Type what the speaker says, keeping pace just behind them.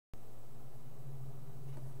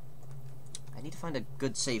I need to find a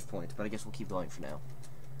good save point, but I guess we'll keep going for now.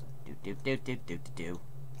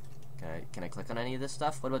 Can I click on any of this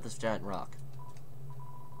stuff? What about this giant rock?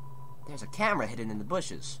 There's a camera hidden in the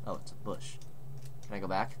bushes. Oh, it's a bush. Can I go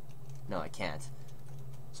back? No, I can't.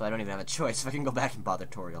 So I don't even have a choice if I can go back in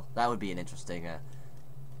Tutorial. That would be an interesting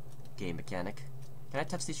game mechanic. Can I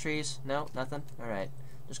touch these trees? No, nothing? Alright.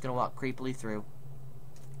 Just gonna walk creepily through.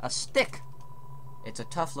 A stick! It's a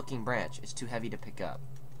tough looking branch. It's too heavy to pick up.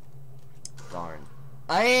 Darn.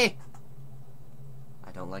 Aye!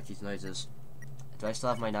 I don't like these noises. Do I still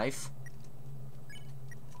have my knife?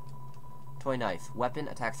 Toy knife. Weapon,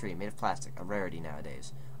 attack 3, made of plastic. A rarity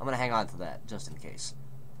nowadays. I'm gonna hang on to that, just in case.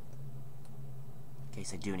 In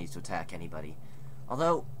case I do need to attack anybody.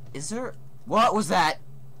 Although, is there... What was that?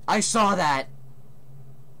 I saw that!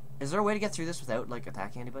 Is there a way to get through this without, like,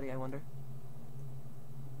 attacking anybody, I wonder?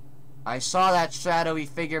 I saw that shadowy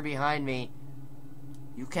figure behind me.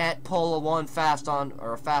 You can't pull a fast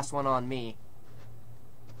one on me.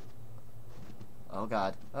 Oh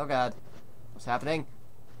god. Oh god. What's happening?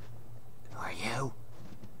 Who are you?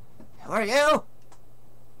 Who are you?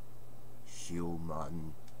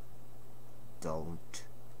 Human. Don't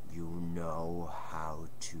you know how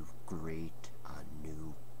to greet a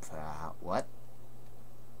new what?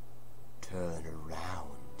 Turn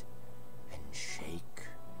around and shake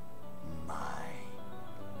my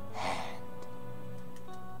hand.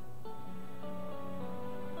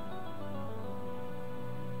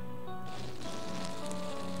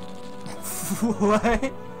 What?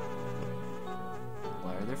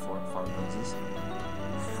 Why are there farm houses?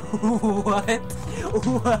 What?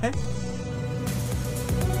 What?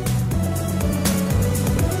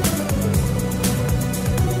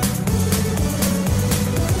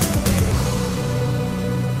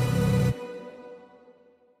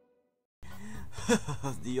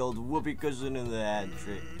 The old whoopee cushion in the hand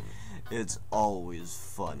trick. It's always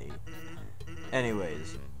funny.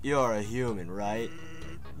 Anyways, you're a human, right?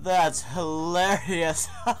 That's hilarious!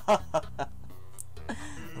 Oh,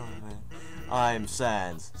 man. I'm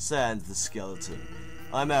SANS. SANS the skeleton.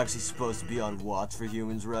 I'm actually supposed to be on watch for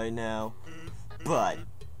humans right now. But,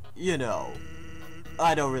 you know,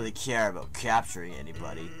 I don't really care about capturing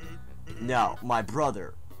anybody. Now, my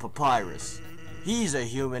brother, Papyrus, he's a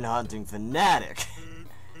human hunting fanatic.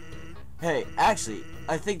 Hey, actually,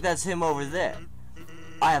 I think that's him over there.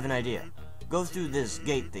 I have an idea. Go through this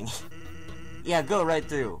gate thing. Yeah, go right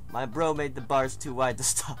through. My bro made the bars too wide to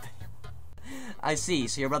stop it. I see,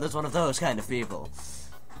 so your brother's one of those kind of people.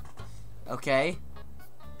 Okay.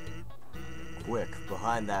 Quick,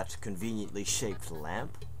 behind that conveniently shaped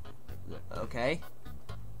lamp. Okay.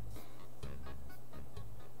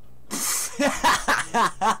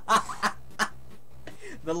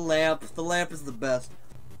 The lamp is the best.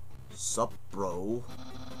 Sup, bro?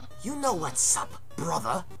 You know what's up,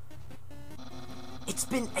 brother? It's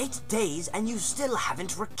been 8 days and you still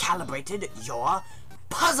haven't recalibrated your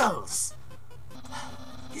puzzles!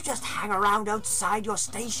 You just hang around outside your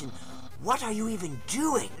station. What are you even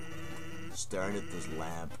doing? Staring at this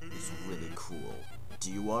lamp is really cool.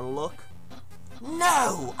 Do you want to look?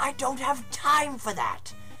 No! I don't have time for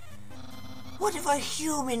that! What if a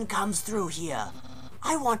human comes through here?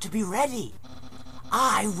 I want to be ready.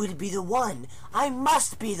 I will be the one. I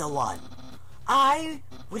must be the one. I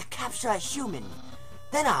will capture a human.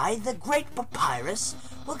 Then I, the great Papyrus,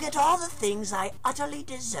 will get all the things I utterly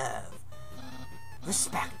deserve.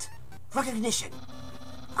 Respect. Recognition.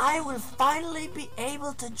 I will finally be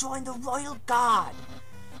able to join the Royal Guard.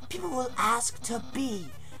 People will ask to be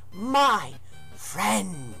my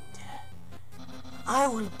friend. I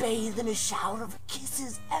will bathe in a shower of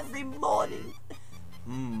kisses every morning.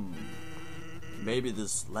 Maybe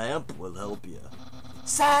this lamp will help you.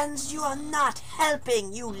 SANS, you are not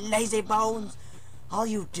helping, you lazy bones. All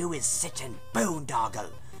you do is sit and boondoggle.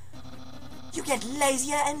 You get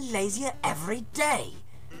lazier and lazier every day.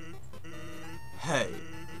 Hey,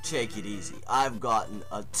 take it easy. I've gotten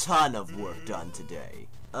a ton of work done today.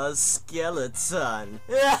 A skeleton.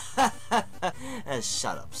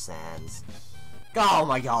 Shut up, SANS. Oh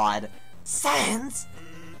my god. SANS?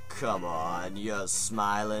 Come on, you're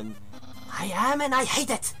smiling. I am, and I hate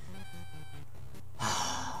it.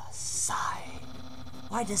 Sigh.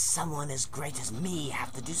 Why does someone as great as me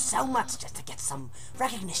have to do so much just to get some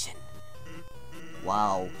recognition?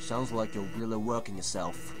 Wow, sounds like you're really working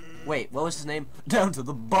yourself. Wait, what was his name? Down to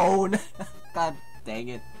the bone. God dang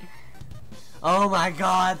it. Oh my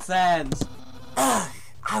god, SANS. Ugh,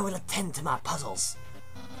 I will attend to my puzzles.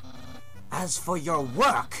 As for your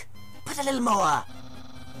work, put a little more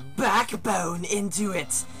backbone into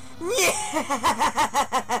it.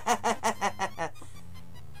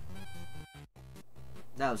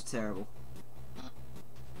 terrible.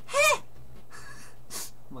 Oh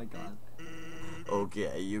my god.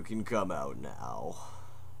 Okay, you can come out now.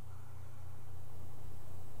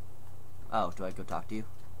 Oh, do I go talk to you?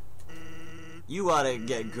 You oughta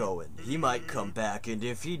get going. He might come back, and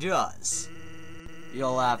if he does,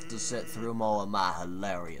 you'll have to sit through more of my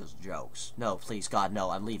hilarious jokes. No, please, God, no,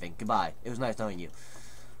 I'm leaving. Goodbye. It was nice knowing you.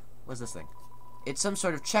 What's this thing? It's some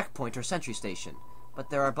sort of checkpoint or sentry station. But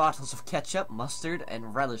there are bottles of ketchup, mustard,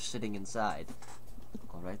 and relish sitting inside.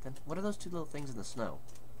 Alright then. What are those two little things in the snow?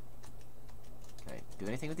 Can I do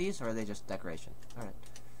anything with these, or are they just decoration? Alright.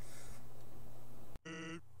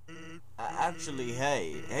 Actually,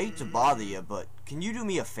 hey, hate to bother you, but can you do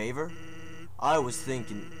me a favor? I was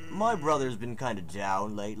thinking, my brother's been kinda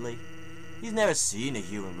down lately. He's never seen a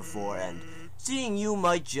human before, and seeing you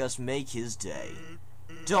might just make his day.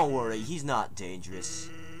 Don't worry, he's not dangerous,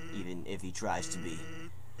 even if he tries to be.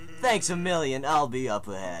 Thanks a million, I'll be up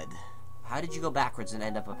ahead. How did you go backwards and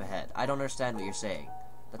end up ahead? I don't understand what you're saying.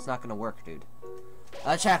 That's not gonna work, dude.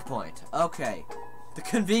 A checkpoint. Okay. The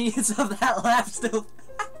convenience of that laugh still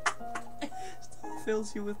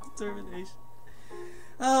fills you with determination.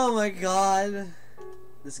 Oh my god.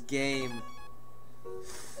 This game.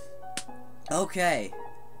 Okay.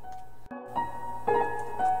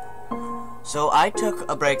 So I took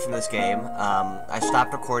a break from this game. I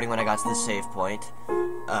stopped recording when I got to the save point.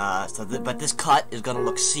 But this cut is gonna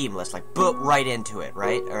look seamless, like boop, right into it,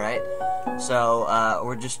 right? Alright? So,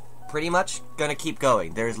 we're just pretty much gonna keep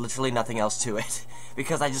going. There's literally nothing else to it.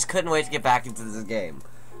 Because I just couldn't wait to get back into this game.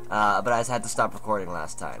 But I just had to stop recording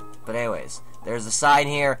last time. But anyways, there's a sign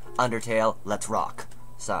here, Undertale, let's rock.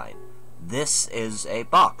 Sign. This is a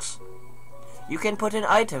box. You can put an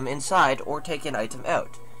item inside or take an item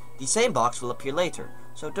out. The same box will appear later,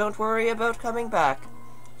 so don't worry about coming back.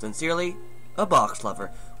 Sincerely, a box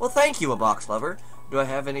lover. Well, thank you, a box lover. Do I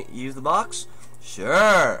have any... use the box?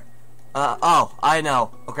 Sure. Oh, I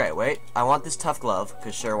know. Okay, wait. I want this tough glove,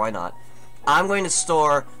 because sure, why not? I'm going to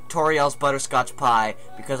store Toriel's butterscotch pie,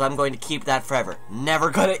 because I'm going to keep that forever.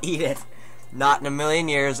 Never gonna eat it. Not in a million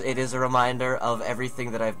years. It is a reminder of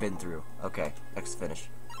everything that I've been through. Okay, next finish.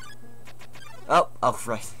 Oh,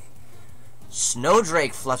 right.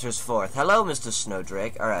 Snowdrake flutters forth. Hello, Mr.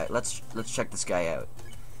 Snowdrake. Alright, let's check this guy out.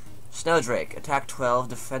 Snowdrake, attack 12,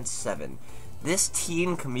 defense 7. This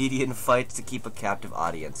teen comedian fights to keep a captive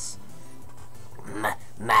audience.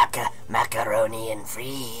 Macaroni and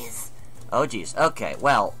freeze. Oh, jeez. Okay,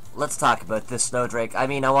 well, let's talk about this, Snowdrake. I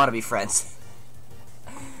mean, I want to be friends.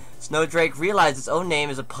 Snowdrake realized its own name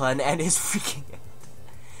is a pun and is freaking out.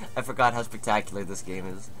 I forgot how spectacular this game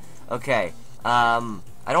is. Okay, I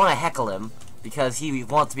don't want to heckle him, because he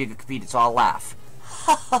wants to be a good comedian, so I'll laugh.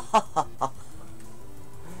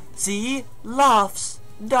 See? Laughs.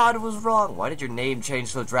 Dad was wrong. Why did your name change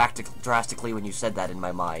so drastically when you said that in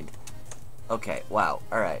my mind? Okay, wow,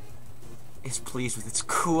 alright. Is pleased with its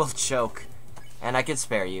cool joke. And I can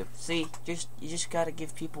spare you. See? You just gotta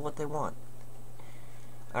give people what they want.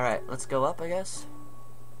 Alright, let's go up, I guess.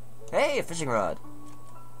 Hey, a fishing rod.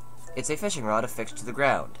 It's a fishing rod affixed to the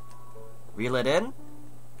ground. Reel it in?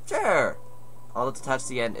 Sure. All that's attached to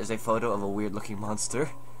the end is a photo of a weird-looking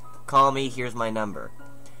monster. Call me, here's my number.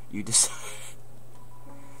 You decide.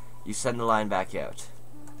 You send the line back out.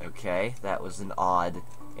 Okay, that was an odd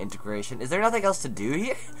integration. Is there nothing else to do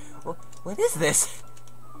here? What is this?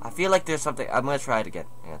 I feel like there's something. I'm gonna try it again.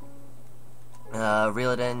 Yeah.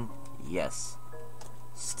 Reel it in. Yes.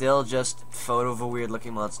 Still just photo of a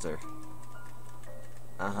weird-looking monster.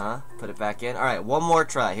 Put it back in. Alright, one more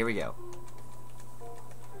try. Here we go.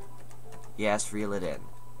 Yes, reel it in.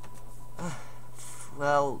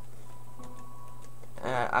 Well,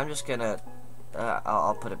 I'm just gonna,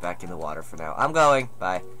 I'll put it back in the water for now. I'm going.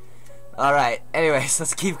 Bye. Alright, anyways,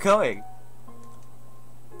 let's keep going.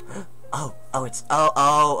 Oh,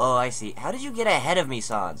 I see. How did you get ahead of me,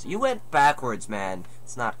 Sans? You went backwards, man.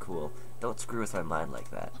 It's not cool. Don't screw with my mind like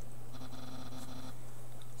that.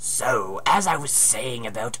 So, as I was saying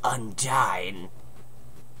about Undyne...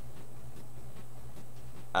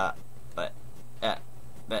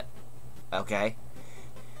 Okay.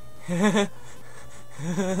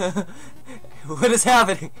 What is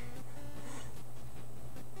happening?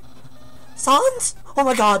 Sans? Oh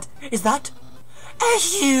my god, is that a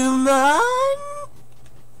human?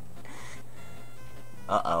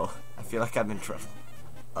 Uh-oh. I feel like I'm in trouble.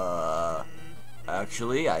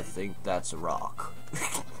 Actually, I think that's a rock.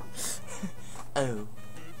 Oh.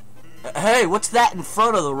 Hey, what's that in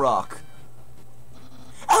front of the rock?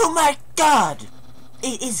 Oh my god!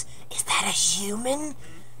 Is that a human?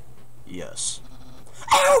 Yes.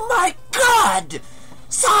 Oh my god!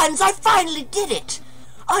 Sans, I finally did it!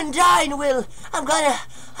 Undyne will.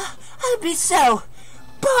 I'll be so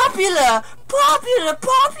popular.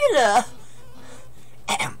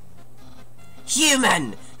 Ahem.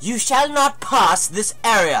 Human, you shall not pass this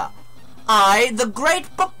area. I, the great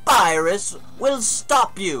Papyrus, will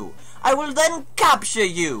stop you. I will then capture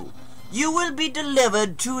you. You will be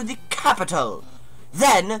delivered to the capital.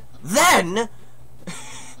 Then,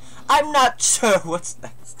 I'm not sure what's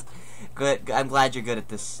next. Good, I'm glad you're good at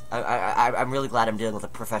this. I'm really glad I'm dealing with the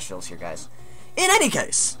professionals here, guys. In any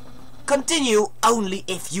case, continue only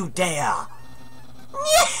if you dare.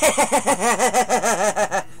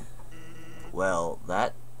 Well,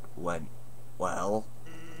 that went well.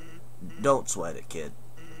 Don't sweat it, kid.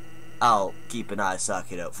 I'll keep an eye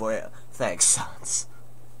socket out for you. Thanks, SANS.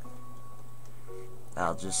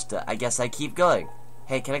 I'll just, I guess I keep going.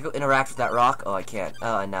 Hey, can I go interact with that rock? Oh, I can't.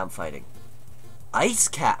 Oh, and now I'm fighting. Ice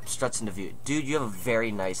Cap struts into view. Dude, you have a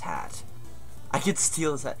very nice hat. I could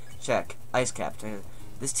steal his hat. Check. Ice Cap.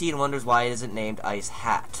 This teen wonders why it isn't named Ice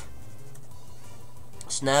Hat.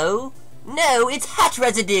 Snow? No, it's hat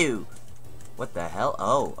residue! What the hell?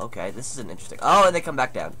 Oh, okay. This is an interesting... Oh, and they come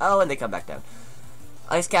back down. Oh, and they come back down.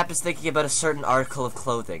 Ice Cap is thinking about a certain article of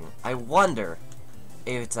clothing. I wonder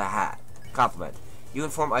if it's a hat. Compliment. You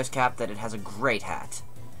inform Ice Cap that it has a great hat.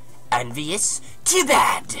 Envious? Too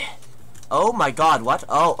bad! Oh my god, what?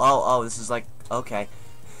 Oh, this is like... Okay.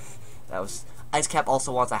 That was... Ice Cap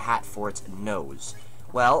also wants a hat for its nose.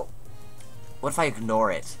 Well, what if I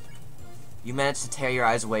ignore it? You managed to tear your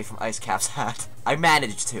eyes away from Ice Cap's hat. I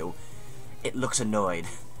managed to. It looks annoyed.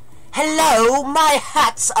 Hello, my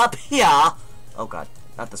hat's up here! Oh god,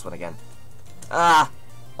 not this one again. Ah!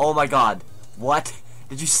 Oh my god. What?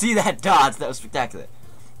 Did you see that dodge? That was spectacular.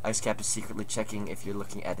 Ice Cap is secretly checking if you're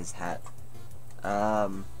looking at his hat. I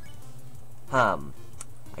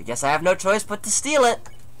guess I have no choice but to steal it.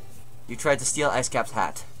 You tried to steal Ice Cap's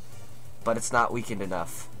hat, but it's not weakened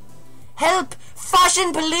enough. Help!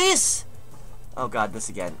 Fashion police! Oh god, this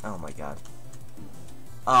again. Oh my god.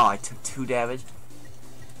 Oh, I took 2 damage.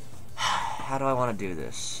 How do I want to do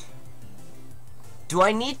this? Do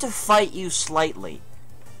I need to fight you slightly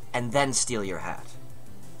and then steal your hat?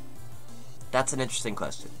 That's an interesting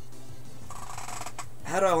question.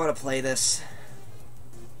 How do I want to play this?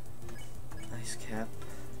 Ice Cap.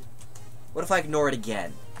 What if I ignore it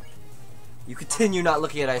again? You continue not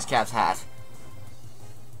looking at Ice Cap's hat.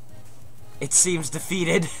 It seems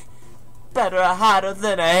defeated. Better a hatter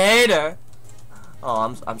than a hater.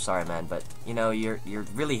 Oh, I'm sorry, man, but you know you're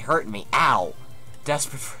really hurting me. Ow!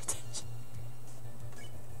 Desperate for attention.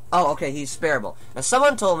 Oh, okay, he's spareable. Now,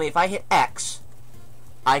 someone told me if I hit X,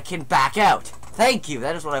 I can back out. Thank you.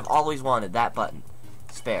 That is what I've always wanted. That button.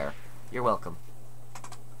 Spare. You're welcome.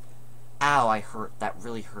 Ow! I hurt. That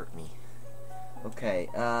really hurt me. Okay.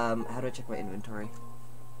 How do I check my inventory?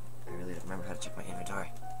 I really don't remember how to check my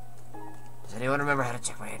inventory. Does anyone remember how to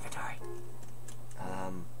check my inventory?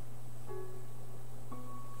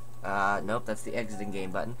 Nope, that's the exiting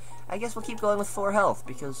game button. I guess we'll keep going with 4 health,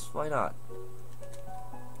 because why not?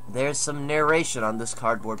 There's some narration on this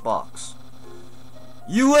cardboard box.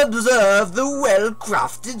 You observe the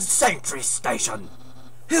well-crafted sentry station.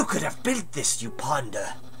 Who could have built this, you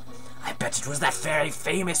ponder? I bet it was that very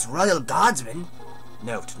famous royal guardsman.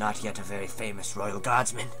 Note, not yet a very famous royal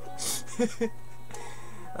guardsman.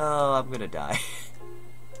 Oh, I'm gonna die.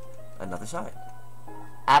 Another side.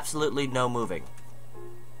 Absolutely no moving.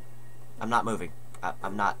 I'm not moving.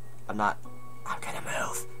 I'm not. I'm gonna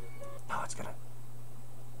move. No, it's gonna...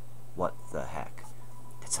 What the heck?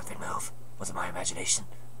 Did something move? Was it my imagination?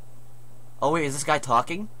 Oh wait, is this guy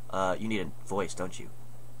talking? You need a voice, don't you?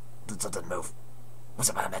 Did something move? Was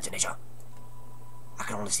it my imagination? I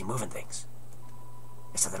can only see moving things.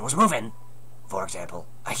 If something was moving, for example,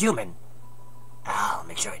 a human, I'll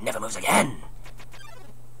make sure it never moves again.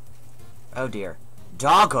 Oh dear.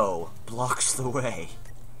 Doggo blocks the way.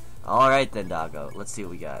 Alright then, Doggo. Let's see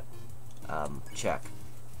what we got. Check.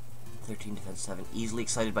 13 defense 7. Easily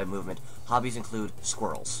excited by movement. Hobbies include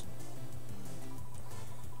squirrels.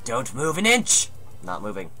 Don't move an inch! Not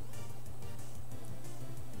moving.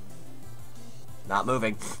 Not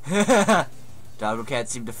moving. Doggo can't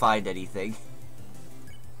seem to find anything.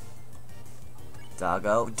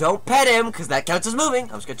 Doggo, don't pet him, because that counts as moving.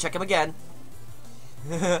 I'm just gonna check him again.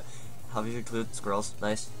 Hobbies include squirrels.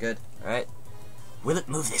 Nice, good, alright. Will it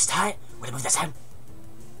move this time? Will it move this time?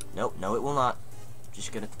 Nope, no it will not.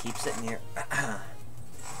 Just gonna keep sitting here.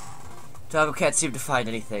 Doggo can't seem to find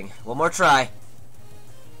anything. One more try.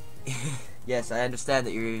 Yes, I understand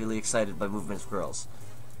that you're really excited by movement of squirrels.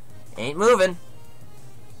 Ain't moving.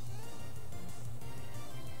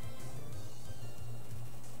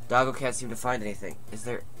 Doggo can't seem to find anything. Is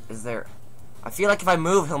there... I feel like if I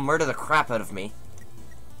move, he'll murder the crap out of me.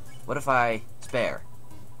 What if I spare?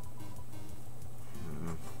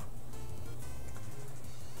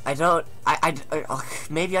 I don't...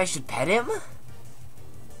 maybe I should pet him?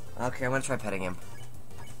 Okay, I'm gonna try petting him.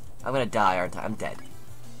 I'm gonna die, aren't I? I'm dead.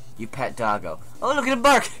 You pet Doggo. Oh, look at him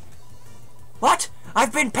bark! What?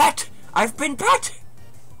 I've been pet! I've been pet!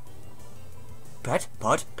 Pet,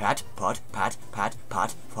 pot, pat, pot, pat, pat,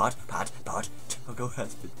 pot, pot, pat, pot. Doggo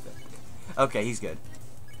has been pet. Okay, he's good.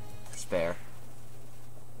 Spare.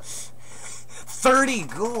 30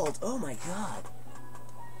 gold! Oh my god.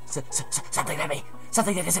 Something at me!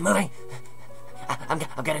 Something that isn't moving! I'm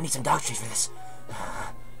gonna need some dog treats for this.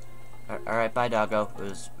 Alright, bye, Doggo. It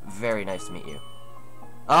was very nice to meet you.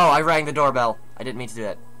 Oh, I rang the doorbell. I didn't mean to do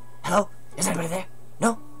that. Hello? Is anybody there?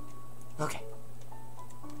 No? Okay.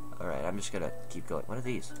 Alright, I'm just gonna keep going. What are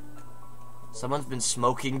these? Someone's been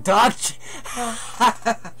smoking dog.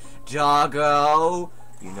 Doggo!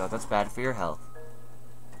 You know that's bad for your health.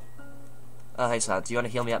 Oh, hey, Sans. You wanna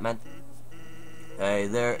heal me up, man? Hey,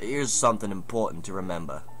 here's something important to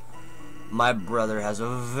remember. My brother has a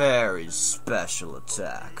very special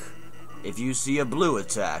attack. If you see a blue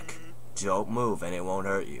attack, don't move and it won't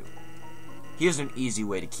hurt you. Here's an easy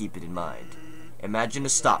way to keep it in mind. Imagine a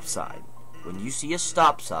stop sign. When you see a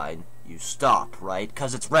stop sign, you stop, right?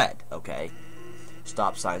 'Cause it's red, okay?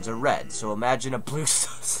 Stop signs are red, so imagine a blue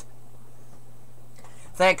stop.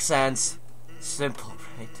 Thanks, Sans. Simple,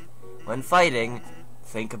 right? When fighting,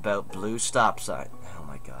 think about blue stop sign. Oh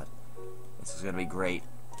my god. This is gonna be great.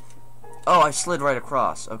 Oh, I slid right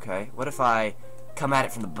across. Okay. What if I come at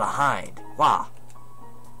it from the behind? Wah.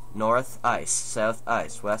 North, ice. South,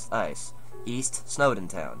 ice. West, ice. East, Snowden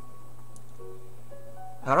Town.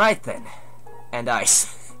 Alright then. And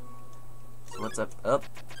ice. So what's up? Up.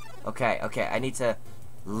 Okay, okay. I need to...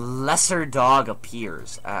 Lesser dog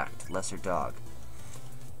appears. Act. Lesser dog.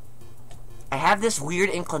 I have this weird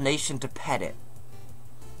inclination to pet it.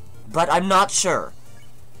 But I'm not sure.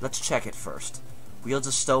 Let's check it first. Wields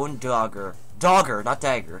a stone dagger. Dogger, not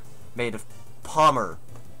dagger. Made of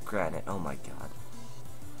pomegranate. Oh my god.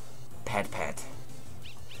 Pet, pet.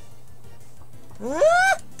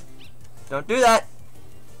 Ah! Don't do that.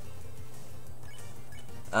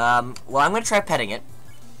 Well, I'm gonna try petting it.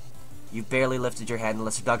 You barely lifted your hand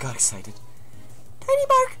unless your dog got excited. Tiny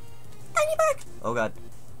bark! Tiny bark! Oh god.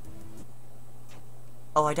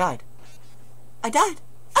 Oh, I died. I died!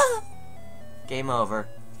 Ah! Game over.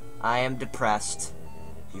 I am depressed.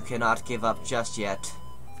 You cannot give up just yet.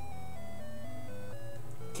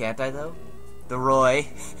 Can't I, though? The Roy.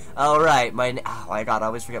 Alright, oh my god, I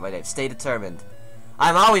always forget my name. Stay determined.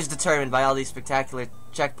 I'm always determined by all these spectacular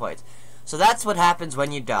checkpoints. So that's what happens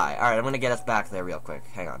when you die. Alright, I'm gonna get us back there real quick.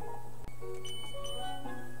 Hang on.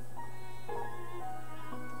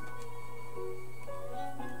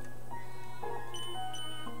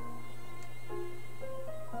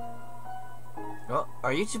 Oh,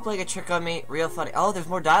 are you two playing a trick on me? Real funny. Oh, there's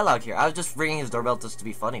more dialogue here. I was just ringing his doorbell just to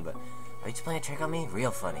be funny, but... Are you two playing a trick on me?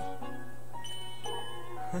 Real funny.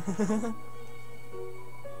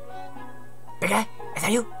 Big guy? Is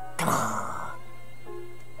that you? Come on!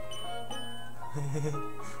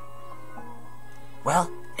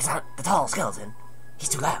 Well, it's not the tall skeleton. He's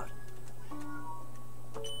too loud.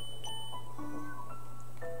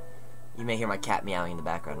 You may hear my cat meowing in the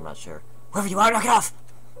background, I'm not sure. Whoever you are, knock it off!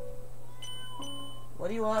 What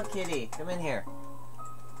do you want, kitty? Come in here.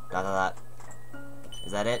 Dot dot dot.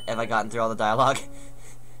 Is that it? Have I gotten through all the dialogue?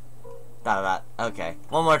 Dot dot dot. Okay.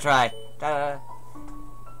 One more try. Dot dot.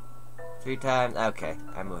 3 times. Okay.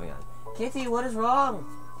 I'm moving on. Kitty, what is wrong?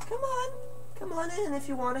 Come on. Come on in if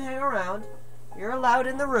you want to hang around. You're allowed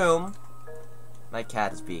in the room. My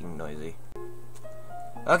cat is being noisy.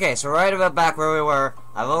 Okay, so right about back where we were,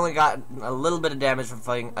 I've only gotten a little bit of damage from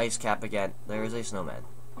fighting Ice Cap again. There is a snowman.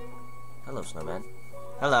 Hello, snowman.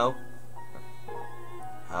 Hello.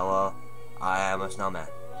 Hello. I am a snowman.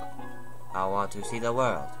 I want to see the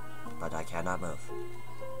world, but I cannot move.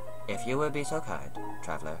 If you would be so kind,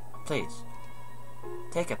 traveler, please,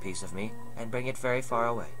 take a piece of me and bring it very far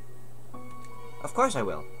away. Of course I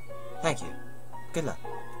will. Thank you. Good luck.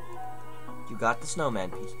 You got the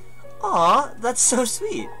snowman piece. Aw, that's so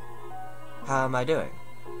sweet. How am I doing?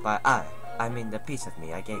 By I mean the piece of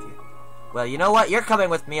me I gave you. Well, you know what? You're coming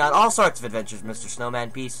with me on all sorts of adventures, Mr.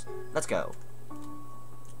 Snowman Piece. Let's go.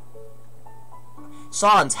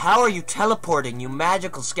 Sans, how are you teleporting, you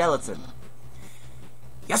magical skeleton?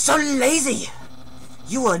 You're so lazy!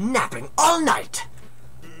 You were napping all night!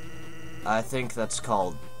 I think that's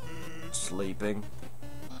called... sleeping.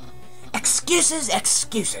 Excuses,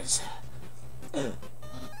 excuses.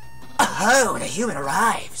 Oh, the human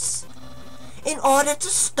arrives. In order to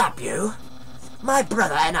stop you, my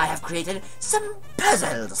brother and I have created some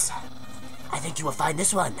puzzles. I think you will find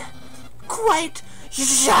this one quite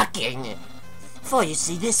shocking. For you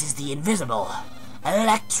see, this is the invisible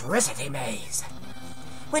electricity maze.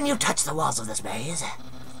 When you touch the walls of this maze,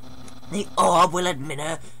 the orb will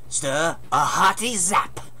administer a hearty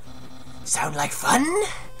zap. Sound like fun?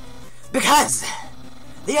 Because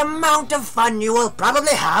the amount of fun you will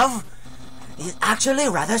probably have is actually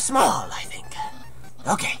rather small, I think.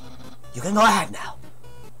 Okay, you can go ahead now.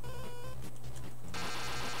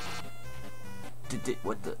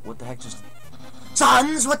 What the heck just...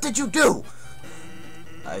 SANS, what did you do?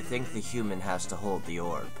 I think the human has to hold the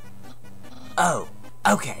orb. Oh,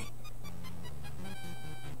 okay.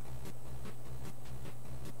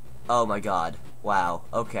 Oh my god. Wow.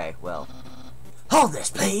 Okay, well. Hold this,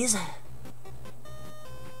 please.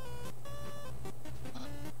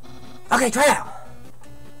 Okay, try now.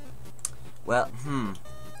 Well,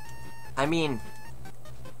 I mean,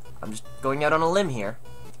 I'm just going out on a limb here,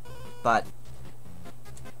 but...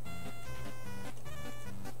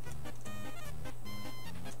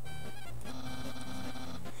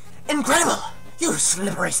 Incredible! You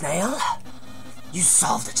slippery snail! You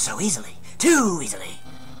solved it so easily. Too easily.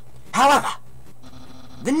 However,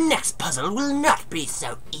 the next puzzle will not be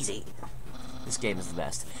so easy. This game is the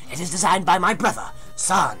best. It is designed by my brother,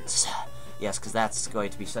 SANS. Yes, because that's going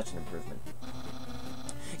to be such an improvement.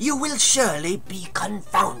 You will surely be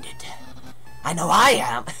confounded. I know I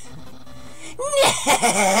am.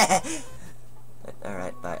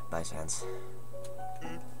 Alright, bye, SANS.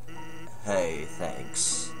 Hey,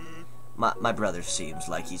 thanks. My brother seems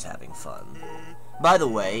like he's having fun. By the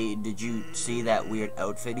way, did you see that weird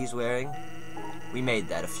outfit he's wearing? We made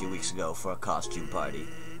that a few weeks ago for a costume party.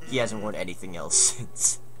 He hasn't worn anything else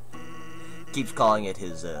since. Keeps calling it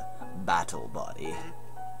his, battle body.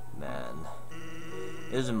 Man.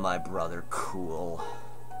 Isn't my brother cool?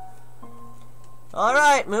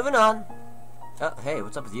 Alright, moving on. Oh, hey,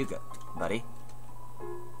 what's up with you, buddy?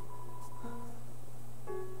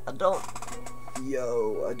 I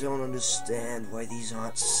don't understand why these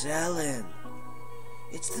aren't selling.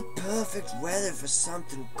 It's the perfect weather for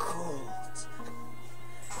something cold.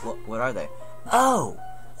 What are they? Oh,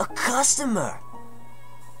 a customer.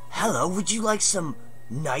 Hello, would you like some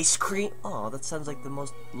nice cream? Oh, that sounds like the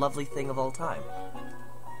most lovely thing of all time.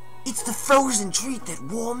 It's the frozen treat that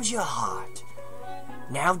warms your heart.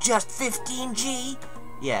 Now just 15G?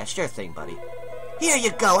 Yeah, sure thing, buddy. Here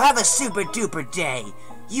you go, have a super duper day.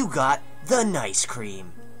 You got the nice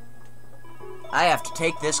cream. I have to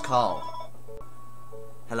take this call.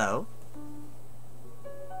 Hello?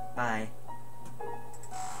 Bye.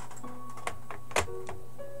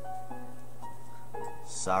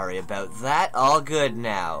 Sorry about that. All good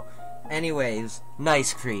now. Anyways,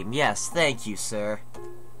 nice cream. Yes, thank you, sir.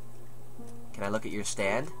 Can I look at your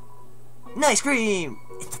stand? Nice cream!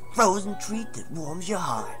 It's a frozen treat that warms your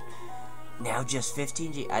heart. Now just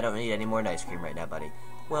 15G. I don't need any more ice cream right now, buddy.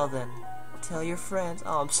 Well then, tell your friends.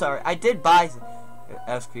 Oh, I'm sorry. I did buy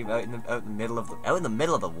ice cream out in the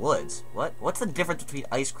middle of the woods. What? What's the difference between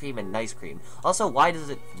ice cream and nice cream? Also, why does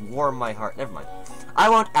it warm my heart? Never mind. I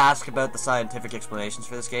won't ask about the scientific explanations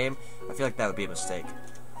for this game. I feel like that would be a mistake.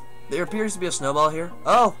 There appears to be a snowball here.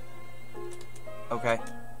 Oh. Okay.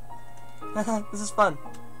 This is fun.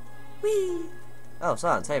 Whee! Oh,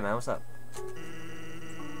 SANS, hey man, what's up?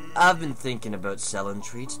 I've been thinking about selling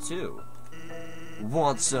treats too.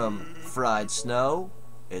 Want some fried snow?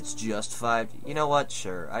 It's just 5. You know what?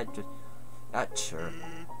 Sure. Sure.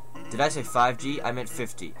 Did I say 5G? I meant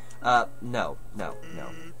 50. No.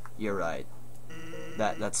 You're right.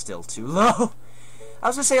 That's still too low. I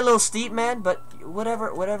was gonna say a little steep, man, but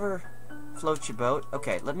whatever floats your boat.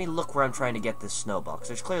 Okay, let me look where I'm trying to get this snowball, because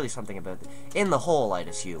there's clearly something about it. In the hole, I'd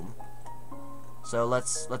assume. So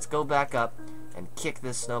let's go back up and kick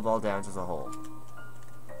this snowball down to the hole.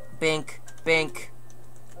 Bink, bink.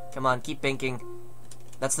 Come on, keep binking.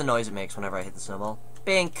 That's the noise it makes whenever I hit the snowball.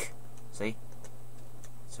 Bink. See?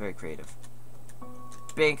 It's very creative.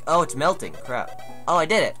 Bink. Oh, it's melting. Crap. Oh, I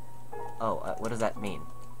did it. Oh, what does that mean?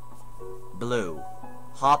 Blue.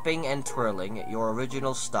 Hopping and twirling, your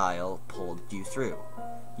original style pulled you through.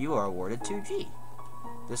 You are awarded 2G.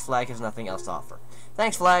 This flag has nothing else to offer.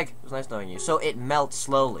 Thanks, flag. It was nice knowing you. So it melts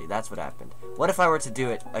slowly. That's what happened. What if I were to do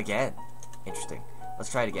it again? Interesting.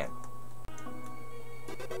 Let's try it again.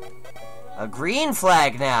 A green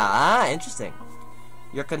flag now, huh? Interesting.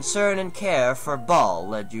 Your concern and care for ball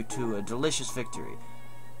led you to a delicious victory.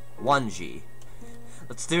 1G.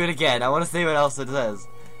 Let's do it again. I want to see what else it says.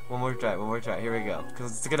 One more try. Here we go.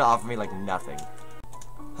 Because it's going to offer me, like, nothing.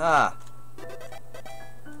 Ah.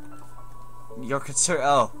 Your concern.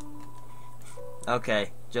 Oh.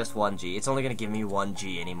 Okay, just 1G. It's only gonna give me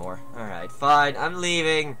 1G anymore. Alright, fine. I'm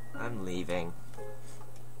leaving. I'm leaving.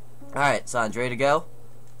 Alright, Sans, ready to go?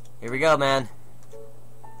 Here we go, man.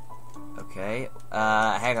 Okay.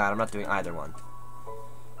 Hang on. I'm not doing either one.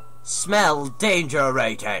 Smell danger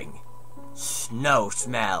rating. Snow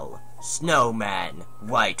smell. Snowman.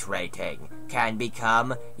 White rating. Can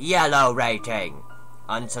become yellow rating.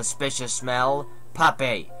 Unsuspicious smell.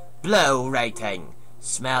 Puppy. Blue rating.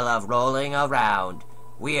 Smell of rolling around.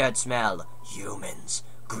 Weird smell. Humans.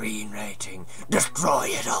 Green rating.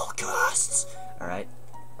 Destroy at all costs. Alright.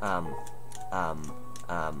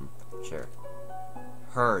 Sure.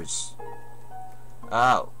 Hers.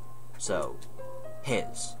 Oh. So.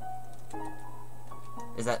 His.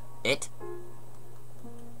 Is that it?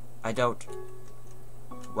 I don't...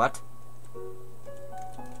 What?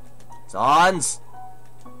 Sans!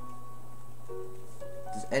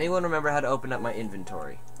 Does anyone remember how to open up my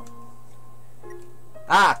inventory?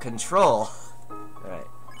 Ah, control! Alright.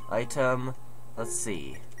 Item... Let's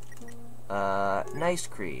see. Nice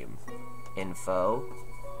cream. Info.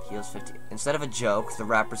 Heals 50. Instead of a joke, the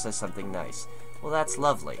rapper says something nice. Well, that's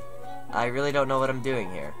lovely. I really don't know what I'm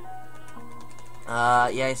doing here.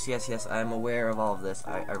 Yes, I'm aware of all of this.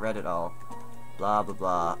 I read it all. Blah, blah,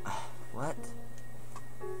 blah. What?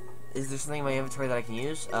 Is there something in my inventory that I can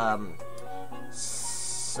use?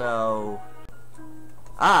 So...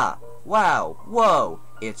 Ah! Wow! Whoa!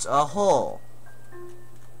 It's a hole!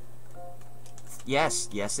 Yes,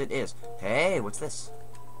 it is. Hey, what's this?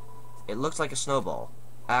 It looks like a snowball.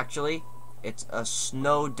 Actually, it's a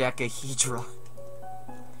snow decahedron.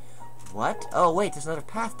 What? Oh, wait, there's another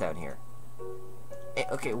path down here.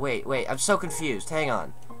 Okay, wait, I'm so confused. Hang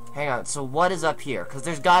on. So what is up here? Because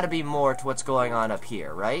there's got to be more to what's going on up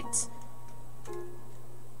here, right?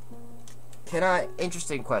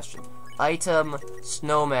 Interesting question. Item,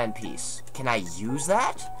 snowman piece. Can I use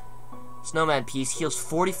that? Snowman piece heals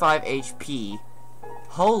 45 HP.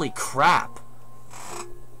 Holy crap.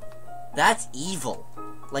 That's evil.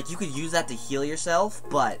 Like, you could use that to heal yourself,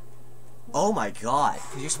 but... Oh my god.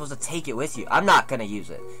 Because you're supposed to take it with you. I'm not gonna use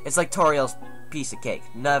it. It's like Toriel's piece of cake.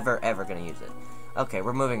 Never, ever gonna use it. Okay,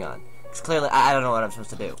 we're moving on. Because clearly, I don't know what I'm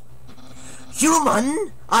supposed to do.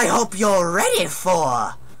 Human, I hope you're ready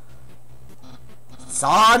for...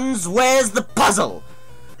 Sans, where's the puzzle?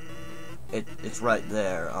 It's right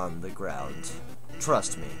there on the ground.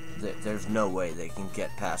 Trust me, there's no way they can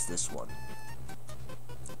get past this one.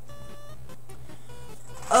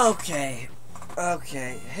 Okay.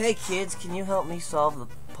 Hey kids, can you help me solve the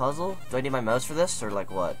puzzle? Do I need my mouse for this, or like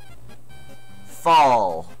what?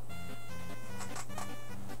 Fall.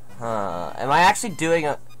 Huh. Am I actually doing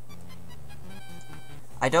a...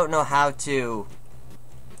 I don't know how to...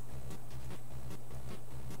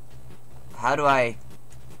 How do I...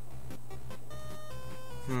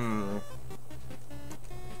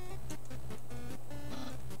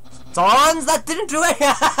 Sans, that didn't do it!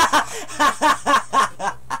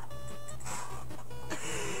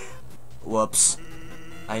 Whoops.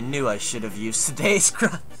 I knew I should have used today's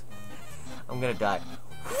cross. I'm gonna die.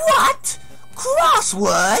 What?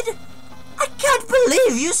 Crossword? I can't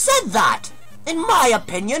believe you said that! In my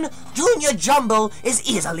opinion, Junior Jumble is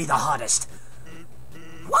easily the hardest.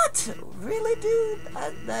 What? Really, dude?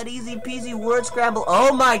 That easy peasy word scramble?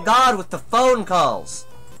 Oh my god, with the phone calls!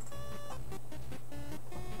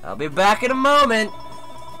 I'll be back in a moment.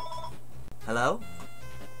 Hello?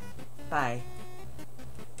 Bye.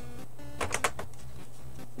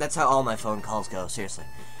 That's how all my phone calls go, seriously.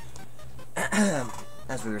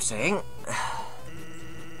 As we were saying,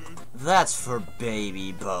 that's for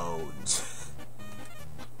baby bones.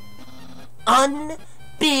 Unbelievable!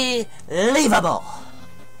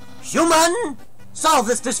 Human! Solve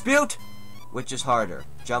this dispute! Which is harder?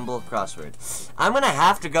 Jumble, crossword. I'm gonna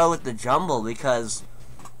have to go with the jumble because...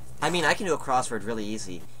 I mean, I can do a crossword really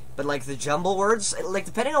easy. But, like, the jumble words, like,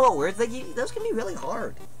 depending on what words they give you, those can be really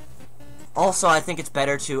hard. Also, I think it's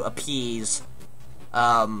better to appease,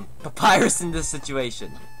 Papyrus in this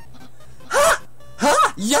situation.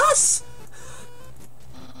 Yes!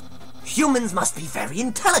 Humans must be very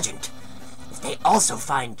intelligent, if they also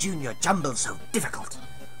find Junior Jumble so difficult.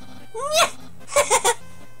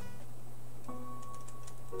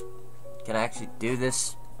 Can I actually do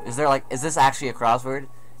this? Is this actually a crossword?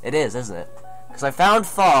 It is, isn't it? Because I found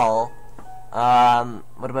fall.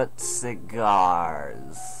 What about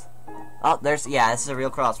cigars? Oh, this is a real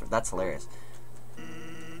crossword. That's hilarious.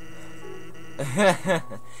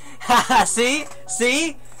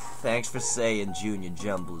 See? Thanks for saying Junior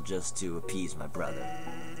Jumble just to appease my brother.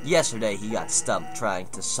 Yesterday he got stumped trying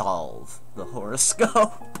to solve the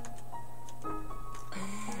horoscope.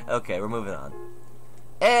 Okay, we're moving on.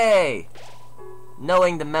 Hey!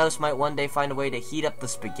 Knowing the mouse might one day find a way to heat up the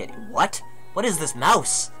spaghetti. What? What is this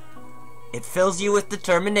mouse? It fills you with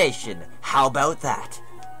determination. How about that?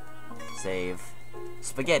 Save.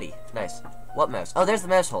 Spaghetti. Nice. What mouse? Oh, there's the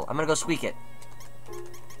mouse hole. I'm gonna go squeak it.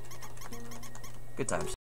 Good times.